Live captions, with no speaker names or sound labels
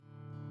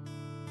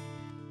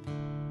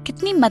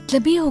कितनी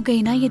मतलबी हो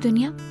गई ना ये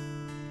दुनिया।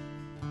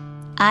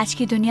 आज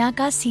की दुनिया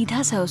का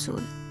सीधा सा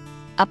उसूल,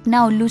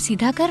 अपना उल्लू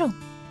सीधा करो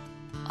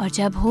और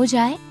जब हो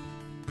जाए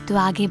तो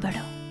आगे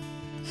बढ़ो।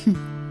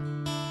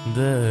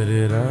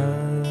 दरे रा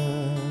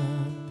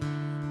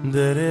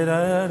दरे रा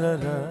रा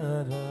रा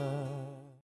रा।